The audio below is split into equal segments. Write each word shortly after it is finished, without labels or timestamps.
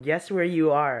Guess where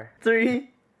you are. 3,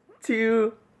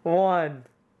 2, 1.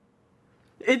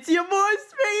 It's your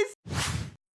boy's face!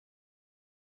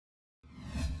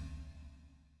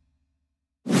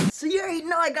 So you already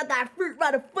know I got that fruit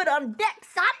by the foot on deck,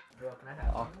 son! Bro, can I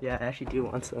have? Oh. Yeah, I actually do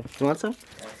want some. You want some?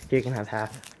 Here, you can have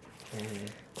half.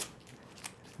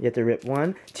 You have to rip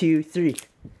 1, 2, 3.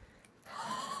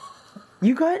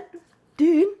 You got...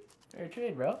 Dude. Fair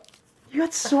trade, bro. You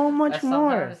got so much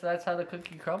more. Sometimes that's how the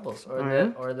cookie crumbles,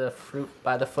 or the fruit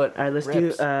by the foot. All right, let's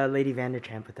rips. do Lady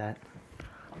Vanderchamp with that.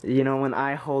 You know, when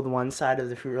I hold one side of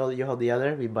the fruit roll, you hold the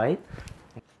other. We bite.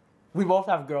 We both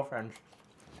have girlfriends.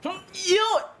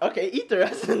 You. Okay, eat the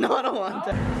rest. No, I don't want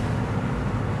that.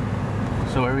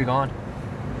 So where are we going?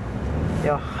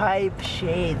 Yo, hype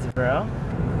shades, bro.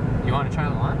 You want to try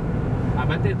them on? I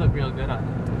bet they'd look real good on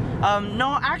you.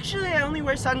 No, actually, I only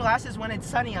wear sunglasses when it's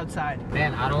sunny outside.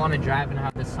 Man, I don't want to drive and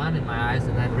have the sun in my eyes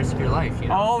and then risk your life, you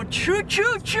know? Oh, true,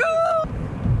 true, true!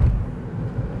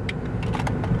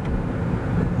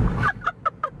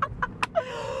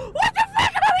 What the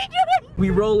fuck are we doing?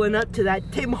 We rolling up to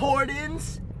that Tim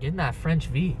Hortons. Getting that French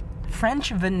V.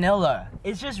 French vanilla.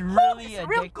 It's just really addictive.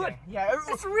 Real good. Yeah,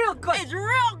 It's real good. It's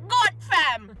real good,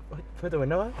 fam! Put the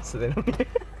window up so they don't hear.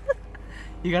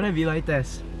 You gotta be like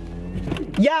this.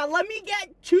 Yeah, let me get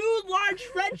 2 large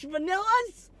French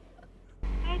vanillas.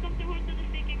 Hello, Dr. Horton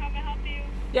speaking. How may I help you?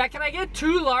 Yeah, can I get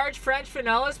 2 large French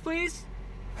vanillas, please?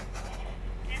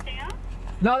 Anything else?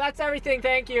 No, that's everything,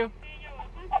 thank you. Okay, you're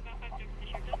welcome. Have a fun trip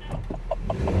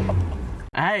to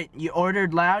Sheare. Alright, you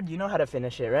ordered loud. You know how to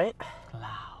finish it, right?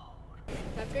 Loud.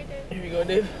 Have a great day. Here we go,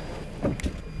 Dave.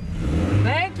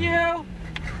 Thank you!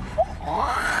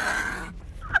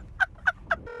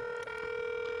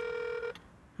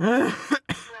 You have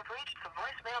reached the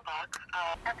voicemail box.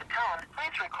 At the tone,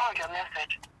 please record your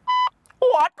message.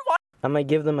 What? I'm gonna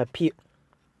give them a peep.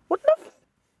 What the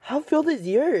How filled is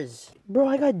yours? Bro,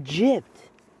 I got gypped.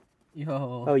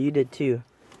 Yo. Oh, you did too.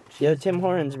 Yo, Tim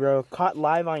Hortons, bro. Caught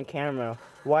live on camera.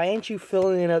 Why ain't you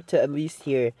filling it up to at least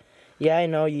here? Yeah, I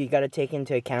know you gotta take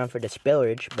into account for the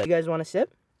spillage, but you guys want a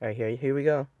sip? Alright, here we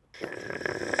go.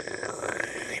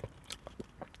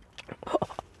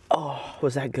 Oh,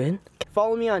 was that good?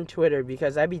 Follow me on Twitter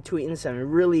because I be tweeting some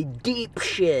really deep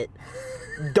shit.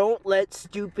 Don't let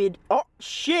stupid... Oh,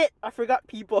 shit! I forgot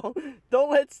people. Don't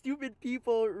let stupid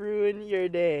people ruin your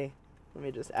day. Let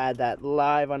me just add that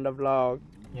live on the vlog.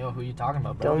 Yo, who you talking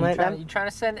about, bro? Don't let them... You trying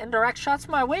to send indirect shots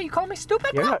my way? You call me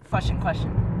stupid, You're bro? not... Question.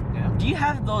 Yeah. Do you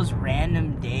have those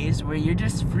random days where you're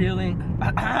just feeling...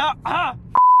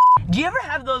 Do you ever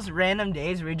have those random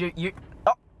days where you're...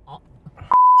 Oh.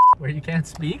 Where you can't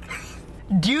speak?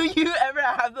 Do you ever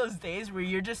have those days where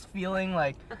you're just feeling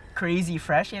like crazy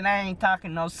fresh? And I ain't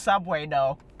talking no Subway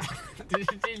though. Did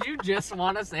you just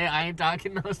want to say I ain't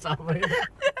talking no Subway?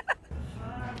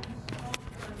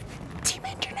 Team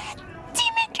Internet.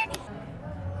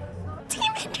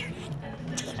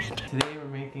 Today we're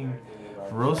making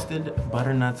roasted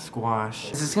butternut squash.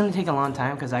 This is gonna take a long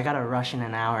time because I gotta rush in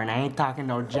an hour and I ain't talking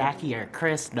no Jackie or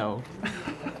Chris though.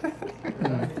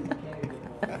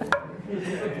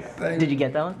 Did you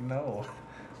get that one? No.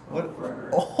 What?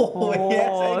 Oh,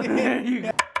 yes, I did.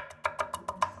 That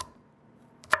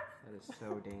is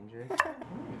so dangerous.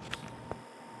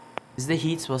 Is the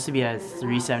heat supposed to be at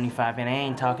 375 and I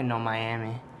ain't talking no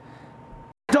Miami.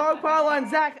 Dog pile on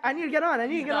Zach. I need to get on.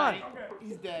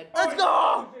 He's dead. Let's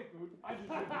go!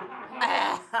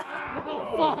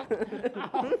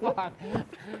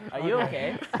 Are you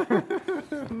okay?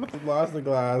 Lost the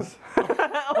glass.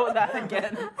 Oh, that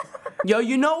again. Yo,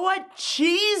 you know what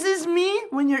cheese is me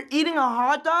when you're eating a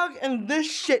hot dog and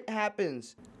this shit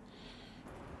happens.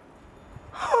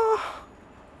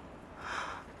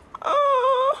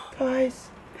 Guys,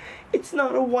 it's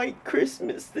not a white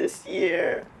Christmas this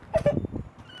year.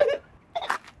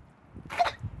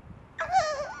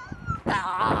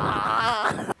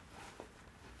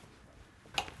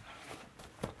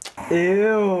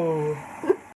 Ew.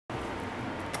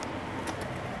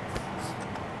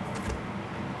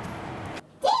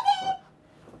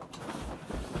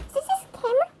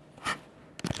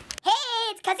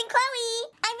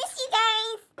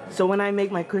 So when I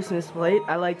make my Christmas plate,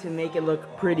 I like to make it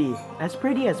look pretty as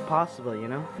possible, you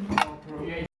know?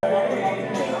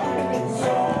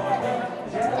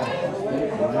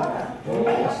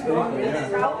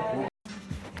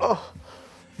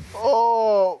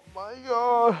 Oh my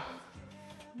god.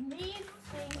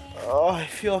 Oh, I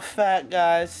feel fat,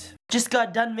 guys. Just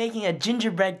got done making a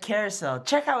gingerbread carousel.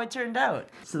 Check how it turned out.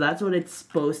 So that's what it's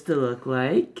supposed to look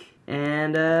like.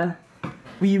 And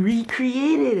we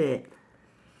recreated it.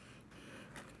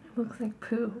 Looks like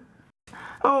poo.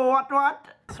 Oh, what?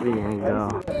 So we gonna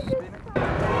go.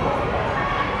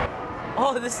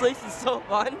 Oh, this place is so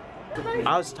fun.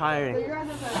 I was tired.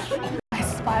 I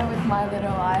spy with my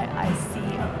little eye, I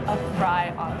see a fry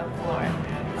on the floor.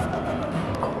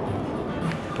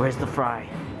 Where's the fry?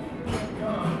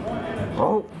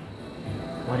 Oh,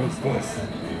 what is this?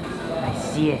 I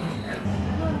see it.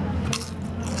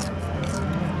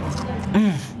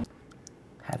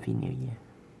 Happy New Year.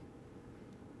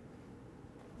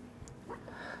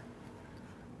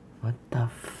 What the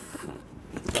f?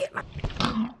 Get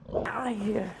out of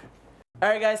here.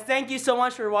 Alright guys, thank you so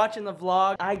much for watching the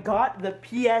vlog. I got the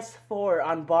PS4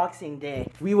 on Boxing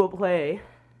Day. We will play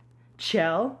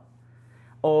Chell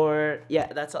or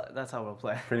yeah, that's how we'll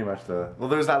play. Pretty much well,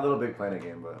 there's that Little Big Planet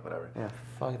game, but whatever. Yeah,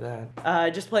 fuck that. I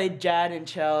just played Jad and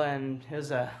Chell and it was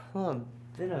a little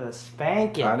bit of a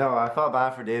spanking. I know, I felt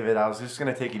bad for David. I was just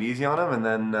gonna take it easy on him and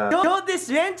then Yo, this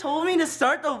man told me to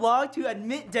start the vlog to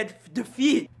admit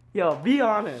defeat. Yo, be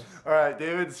honest. Alright,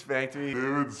 David spanked me.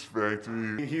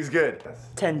 He's good.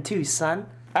 10-2, son.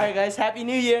 Alright guys, Happy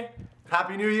New Year.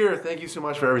 Happy New Year. Thank you so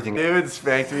much for everything. David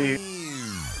spanked me.